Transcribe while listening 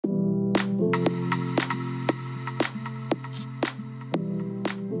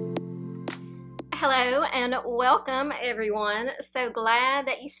Hello and welcome everyone. So glad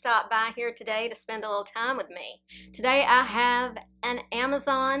that you stopped by here today to spend a little time with me. Today I have an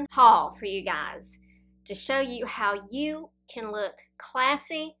Amazon haul for you guys to show you how you can look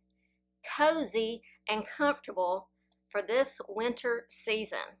classy, cozy, and comfortable for this winter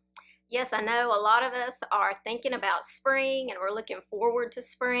season. Yes, I know a lot of us are thinking about spring and we're looking forward to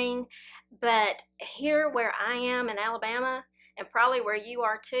spring, but here where I am in Alabama, and probably where you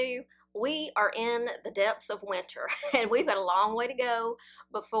are too, we are in the depths of winter and we've got a long way to go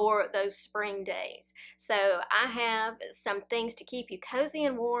before those spring days. So I have some things to keep you cozy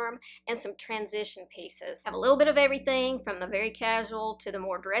and warm and some transition pieces. I have a little bit of everything from the very casual to the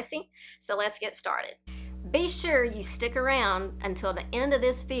more dressy. So let's get started. Be sure you stick around until the end of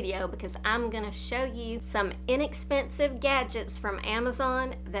this video because I'm going to show you some inexpensive gadgets from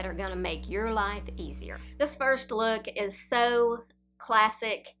Amazon that are going to make your life easier. This first look is so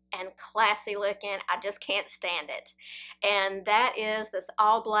classic and classy looking, I just can't stand it. And that is this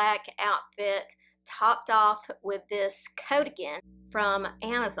all black outfit topped off with this Coatigan from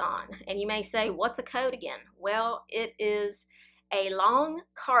Amazon. And you may say, what's a Coatigan? Well, it is a long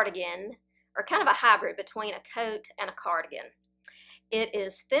cardigan, or kind of a hybrid between a coat and a cardigan. It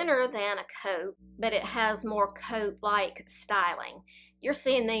is thinner than a coat, but it has more coat-like styling. You're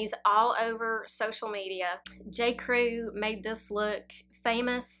seeing these all over social media. J. Crew made this look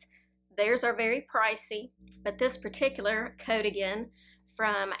famous. Theirs are very pricey, but this particular Coatigan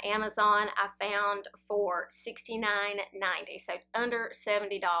from Amazon I found for $69.90, so under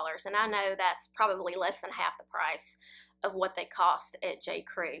 $70. And I know that's probably less than half the price of what they cost at J.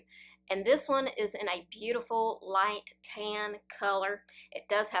 Crew. And this one is in a beautiful light tan color. It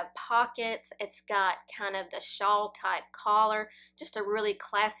does have pockets. It's got kind of the shawl type collar, just a really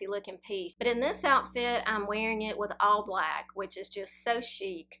classy looking piece. But in this outfit, I'm wearing it with all black, which is just so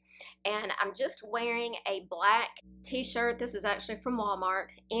chic. And I'm just wearing a black t-shirt. This is actually from Walmart.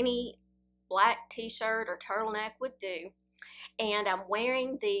 Any black t-shirt or turtleneck would do. And I'm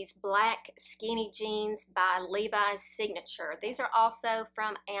wearing these black skinny jeans by Levi's Signature. These are also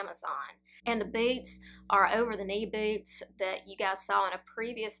from Amazon. And the boots are over the knee boots that you guys saw in a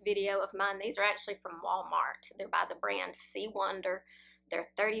previous video of mine. These are actually from Walmart. They're by the brand Sea Wonder. They're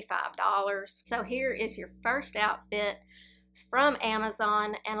 $35. So here is your first outfit from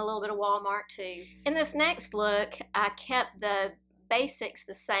Amazon and a little bit of Walmart too. In this next look, I kept the basics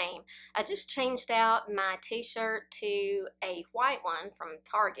the same. I just changed out my t-shirt to a white one from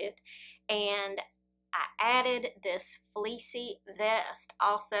Target, and I added this fleecy vest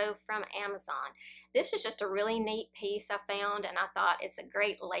also from Amazon. This is just a really neat piece I found, and I thought it's a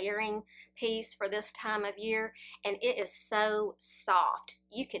great layering piece for this time of year, and it is so soft.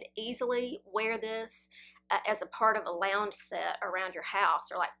 You could easily wear this as a part of a lounge set around your house,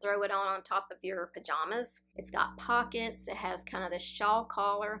 or like throw it on top of your pajamas. It's got pockets, it has kind of this shawl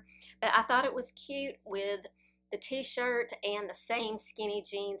collar, but I thought it was cute with the t-shirt and the same skinny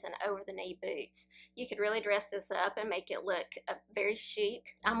jeans and over the knee boots. You could really dress this up and make it look very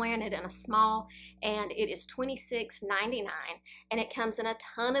chic. I'm wearing it in a small and it is $26.99, and it comes in a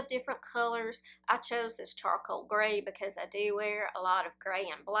ton of different colors. I chose this charcoal gray because I do wear a lot of gray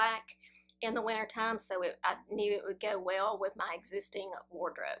and black in the wintertime, so I knew it would go well with my existing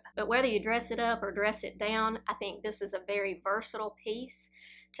wardrobe. But whether you dress it up or dress it down, I think this is a very versatile piece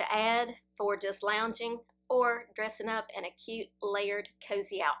to add for just lounging or dressing up in a cute layered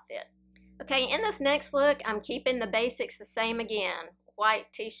cozy outfit. Okay, in this next look, I'm keeping the basics the same again. White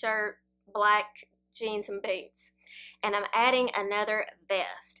t-shirt, black jeans and boots. And I'm adding another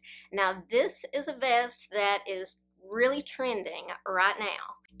vest. Now this is a vest that is really trending right now,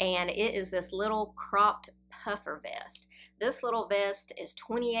 and it is this little cropped puffer vest. This little vest is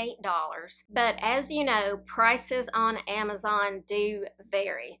 $28, but as you know, prices on Amazon do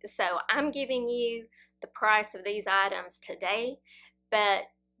vary. So I'm giving you the price of these items today, but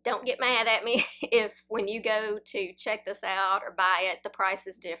don't get mad at me if when you go to check this out or buy it, the price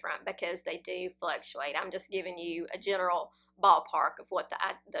is different, because they do fluctuate. I'm just giving you a general ballpark of what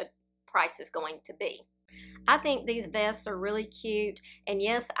the price is going to be. I think these vests are really cute, and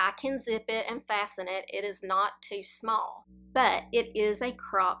yes, I can zip it and fasten it. It is not too small, but it is a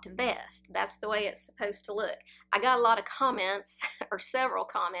cropped vest. That's the way it's supposed to look. I got a lot of comments, or several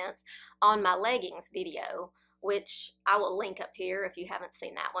comments, on my leggings video, which I will link up here if you haven't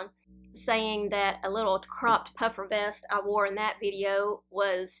seen that one, saying that a little cropped puffer vest I wore in that video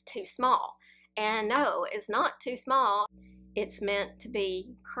was too small. And no, it's not too small. It's meant to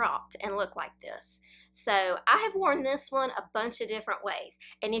be cropped and look like this. So I have worn this one a bunch of different ways.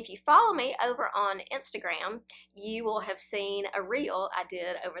 And if you follow me over on Instagram, you will have seen a reel I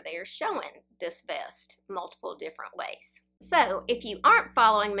did over there showing this vest multiple different ways. So if you aren't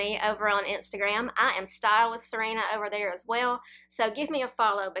following me over on Instagram, I am Style with Serena over there as well. So give me a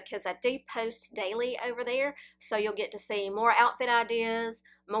follow because I do post daily over there. So you'll get to see more outfit ideas,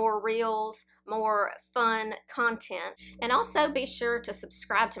 more reels, more fun content. And also be sure to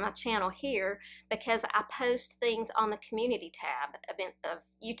subscribe to my channel here because I post things on the community tab of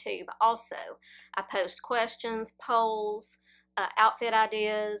YouTube also. I post questions, polls, outfit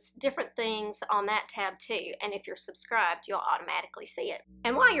ideas, different things on that tab too. And if you're subscribed, you'll automatically see it.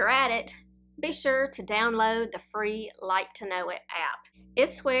 And while you're at it, be sure to download the free Like to Know It app.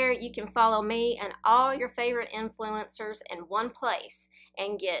 It's where you can follow me and all your favorite influencers in one place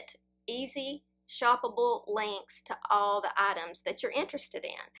and get easy, shoppable links to all the items that you're interested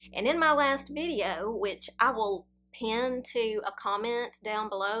in. And in my last video, which I will pin to a comment down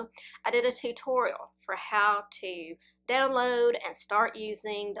below, I did a tutorial for how to download and start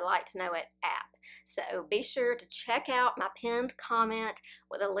using the Like to Know It app. So be sure to check out my pinned comment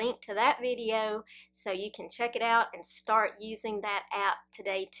with a link to that video so you can check it out and start using that app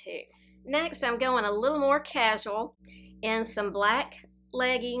today too. Next, I'm going a little more casual in some black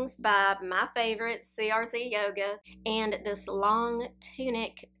leggings by my favorite, CRZ Yoga, and this long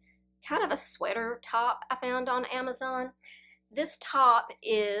tunic, kind of a sweater top I found on Amazon. This top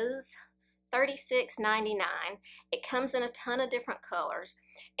is $36.99. It comes in a ton of different colors,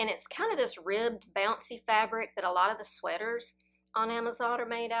 and it's kind of this ribbed, bouncy fabric that a lot of the sweaters on Amazon are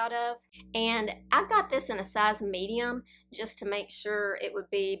made out of. And I got this in a size medium just to make sure it would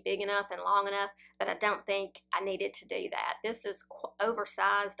be big enough and long enough, but I don't think I needed to do that. This is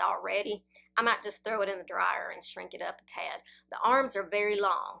oversized already. I might just throw it in the dryer and shrink it up a tad. The arms are very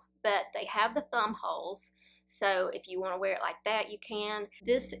long, but they have the thumb holes. So if you want to wear it like that, you can.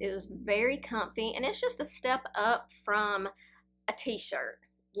 This is very comfy, and it's just a step up from a t-shirt,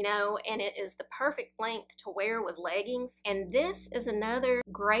 you know, and it is the perfect length to wear with leggings. And this is another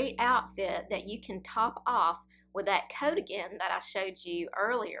great outfit that you can top off with that Coatigan that I showed you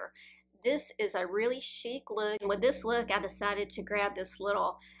earlier. This is a really chic look. And with this look, I decided to grab this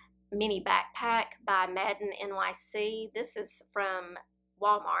little mini backpack by Madden NYC. This is from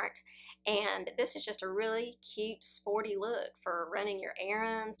Walmart, and this is just a really cute sporty look for running your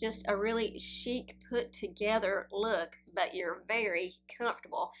errands. Just a really chic put together look, but you're very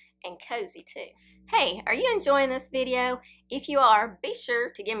comfortable and cozy too. Hey, are you enjoying this video? If you are, be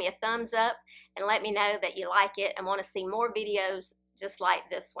sure to give me a thumbs up and let me know that you like it and want to see more videos just like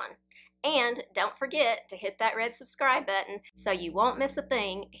this one. And don't forget to hit that red subscribe button so you won't miss a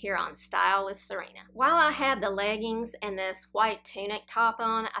thing here on Style with Serena. While I had the leggings and this white tunic top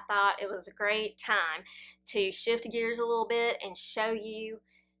on, I thought it was a great time to shift gears a little bit and show you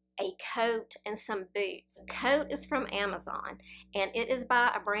a coat and some boots. The coat is from Amazon, and it is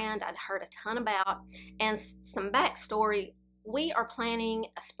by a brand I'd heard a ton about. And some backstory, we are planning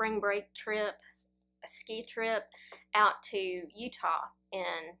a spring break trip, a ski trip out to Utah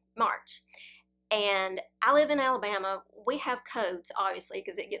in March. And I live in Alabama. We have coats, obviously,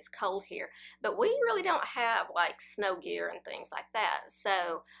 because it gets cold here, but we really don't have like snow gear and things like that.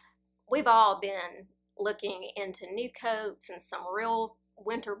 So we've all been looking into new coats and some real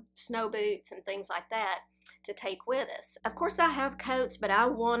winter snow boots and things like that to take with us. Of course I have coats, but I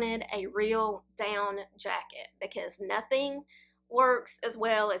wanted a real down jacket because nothing works as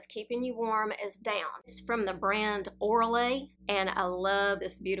well as keeping you warm as down. It's from the brand Orale, and I love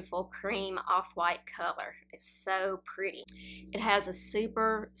this beautiful cream off-white color. It's so pretty. It has a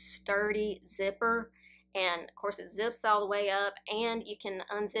super sturdy zipper, and of course it zips all the way up, and you can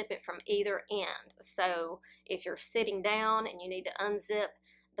unzip it from either end. So if you're sitting down and you need to unzip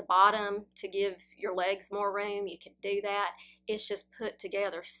the bottom to give your legs more room, you can do that. It's just put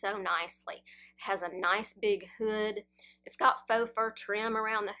together so nicely. It has a nice big hood. It's got faux fur trim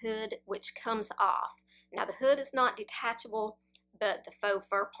around the hood, which comes off. Now the hood is not detachable, but the faux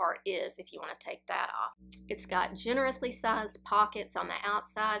fur part is if you want to take that off. It's got generously sized pockets on the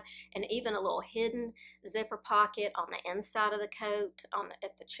outside and even a little hidden zipper pocket on the inside of the coat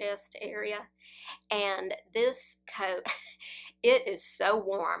at the chest area. And this coat, it is so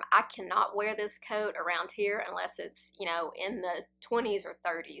warm. I cannot wear this coat around here unless it's, you know, in the 20s or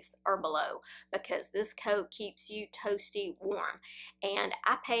 30s or below, because this coat keeps you toasty warm. And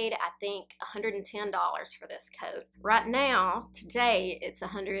I paid, I think, $110 for this coat. Right now, today, it's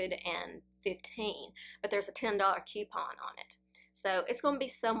 $115, but there's a $10 coupon on it. So it's going to be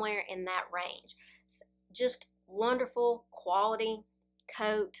somewhere in that range. Just wonderful quality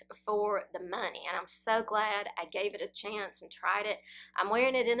coat for the money, and I'm so glad I gave it a chance and tried it. I'm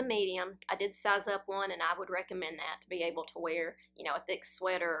wearing it in a medium. I did size up one, and I would recommend that to be able to wear, you know, a thick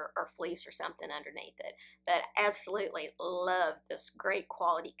sweater or fleece or something underneath it. But absolutely love this great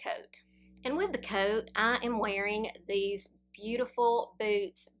quality coat. And with the coat, I am wearing these beautiful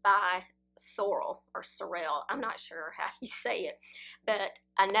boots by Sorel or Sorel. I'm not sure how you say it, but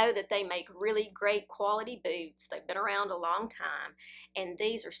I know that they make really great quality boots. They've been around a long time, and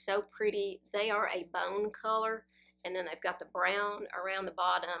these are so pretty. They are a bone color, and then they've got the brown around the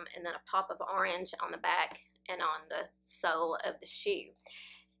bottom and then a pop of orange on the back and on the sole of the shoe.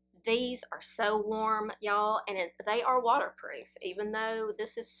 These are so warm, y'all, and they are waterproof, even though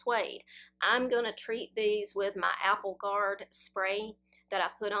this is suede. I'm going to treat these with my Apple Garde spray that I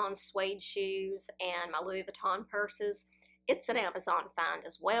put on suede shoes and my Louis Vuitton purses. It's an Amazon find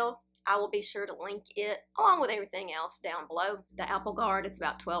as well. I will be sure to link it along with everything else down below. The Apple Garde, it's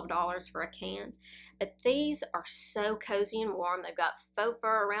about $12 for a can. But these are so cozy and warm. They've got faux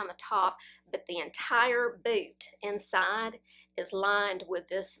fur around the top, but the entire boot inside is lined with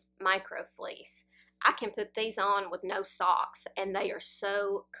this micro fleece. I can put these on with no socks, and they are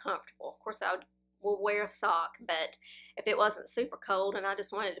so comfortable. Of course, will wear a sock, but if it wasn't super cold and I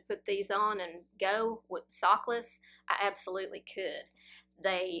just wanted to put these on and go with sockless, I absolutely could.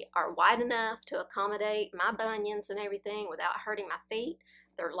 They are wide enough to accommodate my bunions and everything without hurting my feet.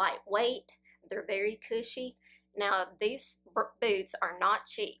 They're lightweight. They're very cushy. Now, these boots are not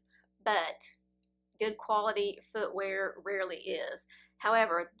cheap, but good quality footwear rarely is.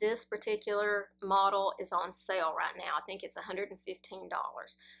 However, this particular model is on sale right now. I think it's $115.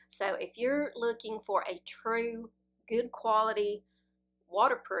 So if you're looking for a true good quality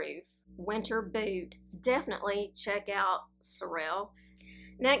waterproof winter boot, definitely check out Sorel.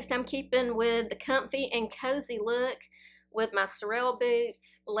 Next, I'm keeping with the comfy and cozy look with my Sorel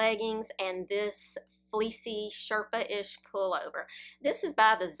boots, leggings, and this fleecy Sherpa-ish pullover. This is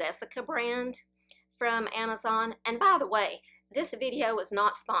by the Jessica brand from Amazon. And by the way, this video is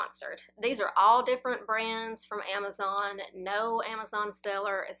not sponsored. These are all different brands from Amazon. No Amazon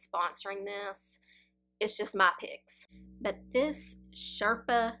seller is sponsoring this. It's just my picks. But this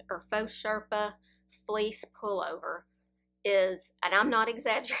Sherpa or faux Sherpa fleece pullover is, and I'm not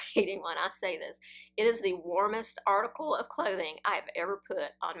exaggerating when I say this, it is the warmest article of clothing I have ever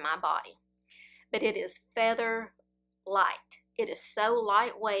put on my body. But it is feather light. It is so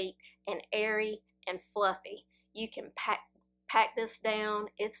lightweight and airy and fluffy. You can pack this down.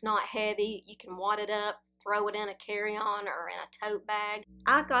 It's not heavy. You can wad it up, throw it in a carry-on or in a tote bag.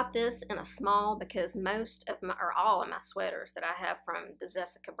 I got this in a small because most of my, or all of my sweaters that I have from the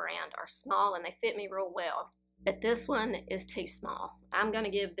Jessica brand are small and they fit me real well. But this one is too small. I'm going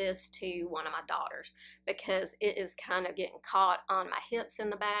to give this to one of my daughters because it is kind of getting caught on my hips in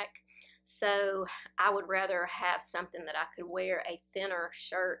the back. So I would rather have something that I could wear a thinner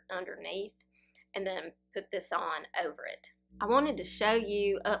shirt underneath and then put this on over it. I wanted to show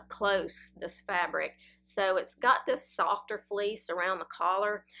you up close this fabric. So it's got this softer fleece around the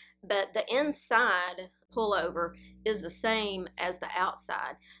collar, but the inside pullover is the same as the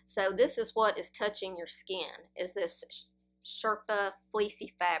outside. So this is what is touching your skin, is this Sherpa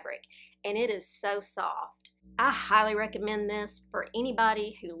fleecy fabric, and it is so soft. I highly recommend this for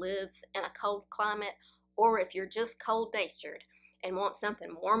anybody who lives in a cold climate, or if you're just cold-natured and want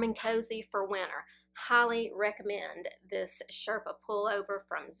something warm and cozy for winter. Highly recommend this Sherpa pullover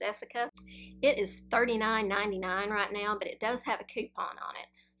from Jessica. It is $39.99 right now, but it does have a coupon on it.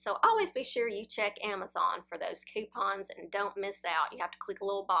 So always be sure you check Amazon for those coupons and don't miss out. You have to click a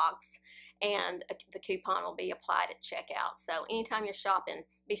little box and the coupon will be applied at checkout. So anytime you're shopping,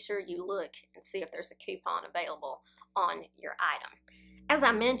 be sure you look and see if there's a coupon available on your item. As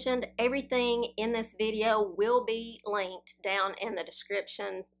I mentioned, everything in this video will be linked down in the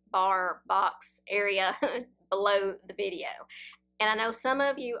description bar box area below the video. And I know some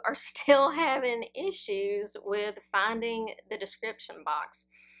of you are still having issues with finding the description box.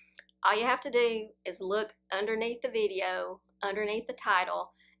 All you have to do is look underneath the video, underneath the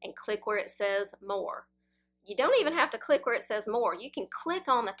title, and click where it says more. You don't even have to click where it says more. You can click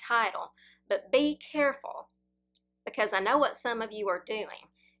on the title, but be careful because I know what some of you are doing.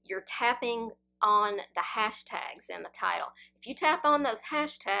 You're tapping on the hashtags in the title. If you tap on those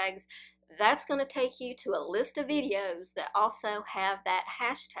hashtags, that's going to take you to a list of videos that also have that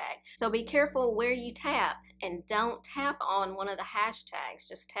hashtag. So be careful where you tap and don't tap on one of the hashtags.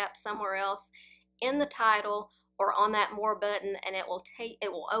 Just tap somewhere else in the title or on that more button, and it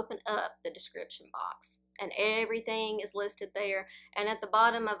will open up the description box. And everything is listed there. And at the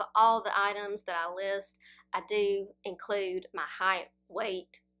bottom of all the items that I list, I do include my height,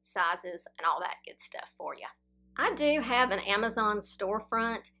 weight, sizes, and all that good stuff for you. I do have an Amazon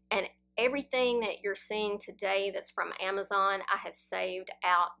storefront, and everything that you're seeing today that's from Amazon, I have saved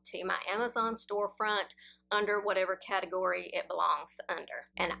out to my Amazon storefront under whatever category it belongs under.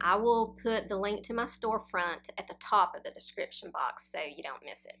 And I will put the link to my storefront at the top of the description box so you don't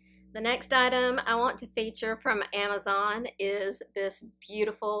miss it. The next item I want to feature from Amazon is this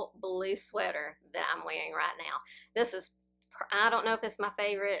beautiful blue sweater that I'm wearing right now. This is, I don't know if it's my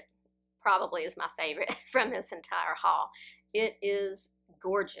favorite, probably is my favorite from this entire haul. It is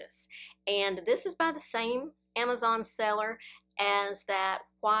gorgeous. And this is by the same Amazon seller as that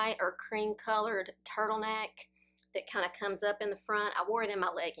white or cream colored turtleneck that kind of comes up in the front. I wore it in my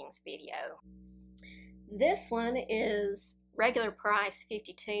leggings video. This one is regular price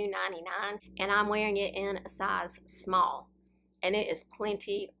 $52.99, and I'm wearing it in a size small, and it is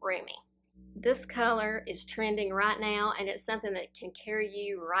plenty roomy. This color is trending right now, and it's something that can carry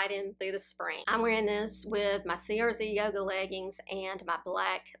you right in through the spring. I'm wearing this with my CRZ yoga leggings and my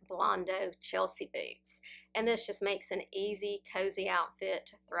black Blondo Chelsea boots. And this just makes an easy, cozy outfit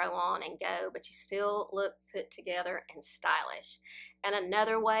to throw on and go, but you still look put together and stylish. And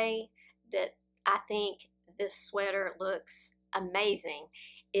another way that I think this sweater looks amazing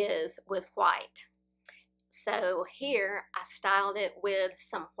is with white. So here I styled it with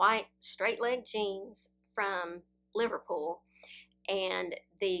some white straight leg jeans from Liverpool and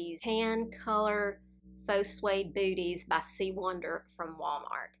these tan color faux suede booties by Sea Wonder from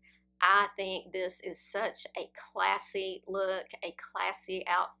Walmart. I think this is such a classy look, a classy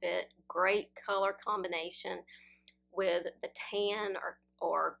outfit, great color combination with the tan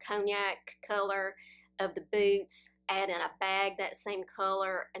or cognac color of the boots, add in a bag that same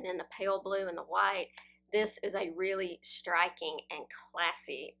color, and then the pale blue and the white. This is a really striking and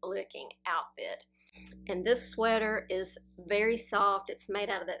classy looking outfit. And this sweater is very soft. It's made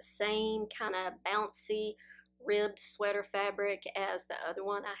out of that same kind of bouncy ribbed sweater fabric as the other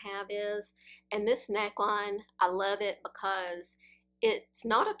one I have is. And this neckline, I love it because it's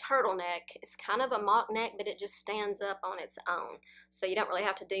not a turtleneck. It's kind of a mock neck, but it just stands up on its own. So you don't really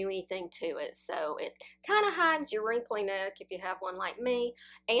have to do anything to it. So it kind of hides your wrinkly neck if you have one like me,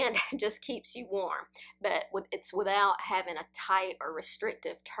 and just keeps you warm. But it's without having a tight or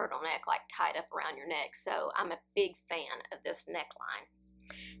restrictive turtleneck like tied up around your neck. So I'm a big fan of this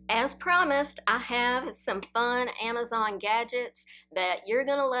neckline. As promised, I have some fun Amazon gadgets that you're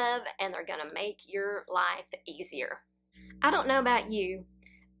gonna love, and they're gonna make your life easier. I don't know about you,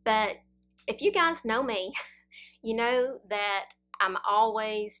 but if you guys know me, you know that I'm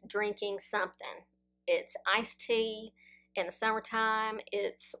always drinking something. It's iced tea in the summertime,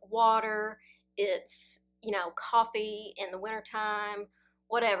 it's water, it's, coffee in the wintertime,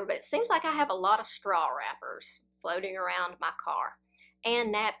 whatever. But it seems like I have a lot of straw wrappers floating around my car,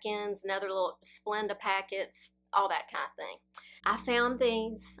 and napkins and other little Splenda packets, all that kind of thing. I found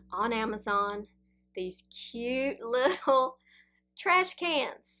these on Amazon, these cute little trash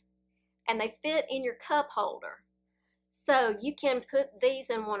cans, and they fit in your cup holder. So you can put these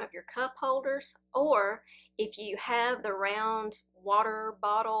in one of your cup holders, or if you have the round water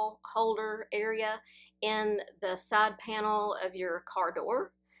bottle holder area in the side panel of your car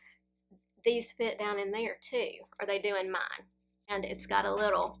door, these fit down in there too, or they do in mine. And it's got a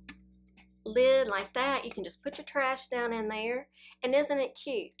little lid like that. You can just put your trash down in there, and isn't it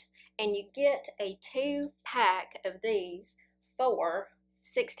cute? And you get a 2-pack of these for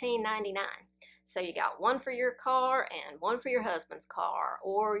 $16.99. So you got one for your car and one for your husband's car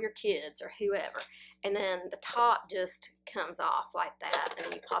or your kids or whoever. And then the top just comes off like that, and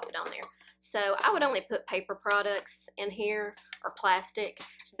then you pop it on there. So I would only put paper products in here or plastic,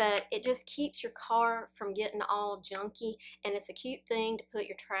 but it just keeps your car from getting all junky, and it's a cute thing to put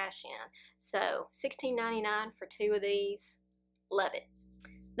your trash in. So $16.99 for 2 of these. Love it.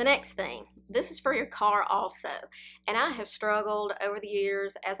 The next thing, this is for your car also, and I have struggled over the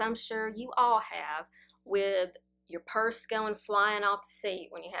years, as I'm sure you all have, with your purse going flying off the seat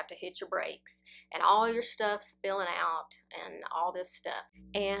when you have to hit your brakes, and all your stuff spilling out and all this stuff.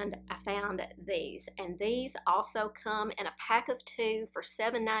 And I found these, and these also come in a pack of 2 for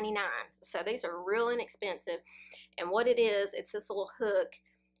 $7.99. So these are real inexpensive, and what it is, it's this little hook.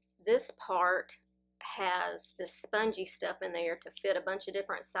 This part has this spongy stuff in there to fit a bunch of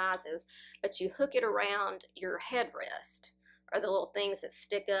different sizes, but you hook it around your headrest, or the little things that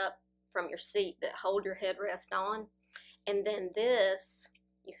stick up from your seat that hold your headrest on. And then this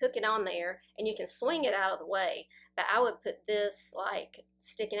you hook it on there, and you can swing it out of the way. But I would put this like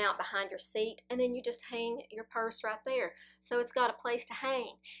sticking out behind your seat, and then you just hang your purse right there. So it's got a place to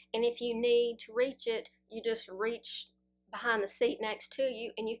hang. And if you need to reach it, you just reach behind the seat next to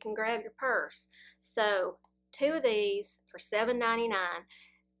you and you can grab your purse. So 2 of these for $7.99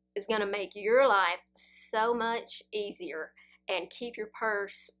 is going to make your life so much easier and keep your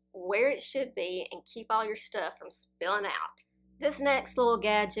purse where it should be and keep all your stuff from spilling out. This next little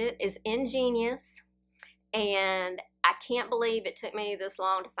gadget is ingenious, and I can't believe it took me this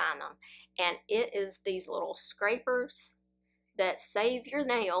long to find them. And it is these little scrapers that save your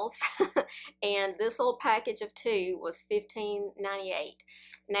nails. And this little package of 2 was $15.98.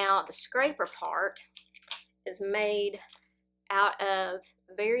 Now the scraper part is made out of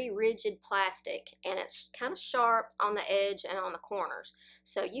very rigid plastic, and it's kind of sharp on the edge and on the corners.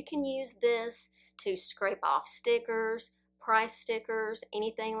 So you can use this to scrape off stickers, price stickers,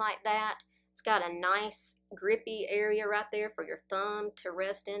 anything like that. It's got a nice grippy area right there for your thumb to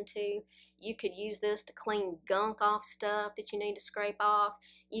rest into. You could use this to clean gunk off stuff that you need to scrape off.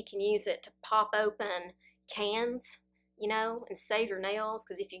 You can use it to pop open cans, you know, and save your nails,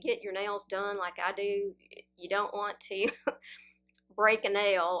 because if you get your nails done like I do, you don't want to break a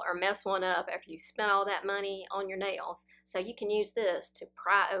nail or mess one up after you spent all that money on your nails. So you can use this to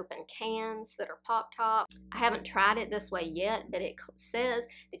pry open cans that are pop top. I haven't tried it this way yet, but it says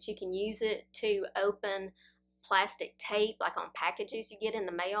that you can use it to open plastic tape, like on packages you get in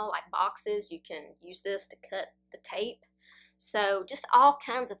the mail, like boxes. You can use this to cut the tape. So just all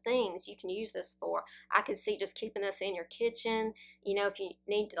kinds of things you can use this for. I could see just keeping this in your kitchen. You know, if you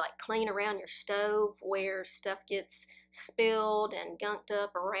need to like clean around your stove where stuff gets spilled and gunked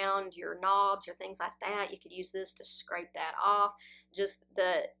up around your knobs or things like that, you could use this to scrape that off. Just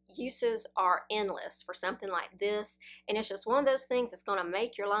the uses are endless for something like this. And it's just one of those things that's going to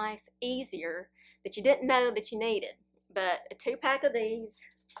make your life easier that you didn't know that you needed. But a 2-pack of these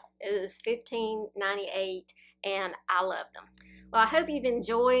is $15.98. And I love them. Well, I hope you've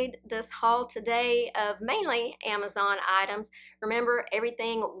enjoyed this haul today of mainly Amazon items. Remember,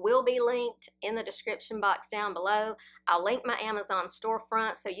 everything will be linked in the description box down below. I'll link my Amazon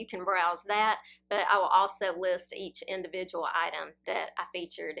storefront so you can browse that, but I will also list each individual item that I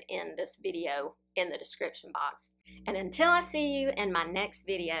featured in this video in the description box. And until I see you in my next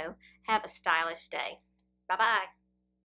video, have a stylish day. Bye-bye.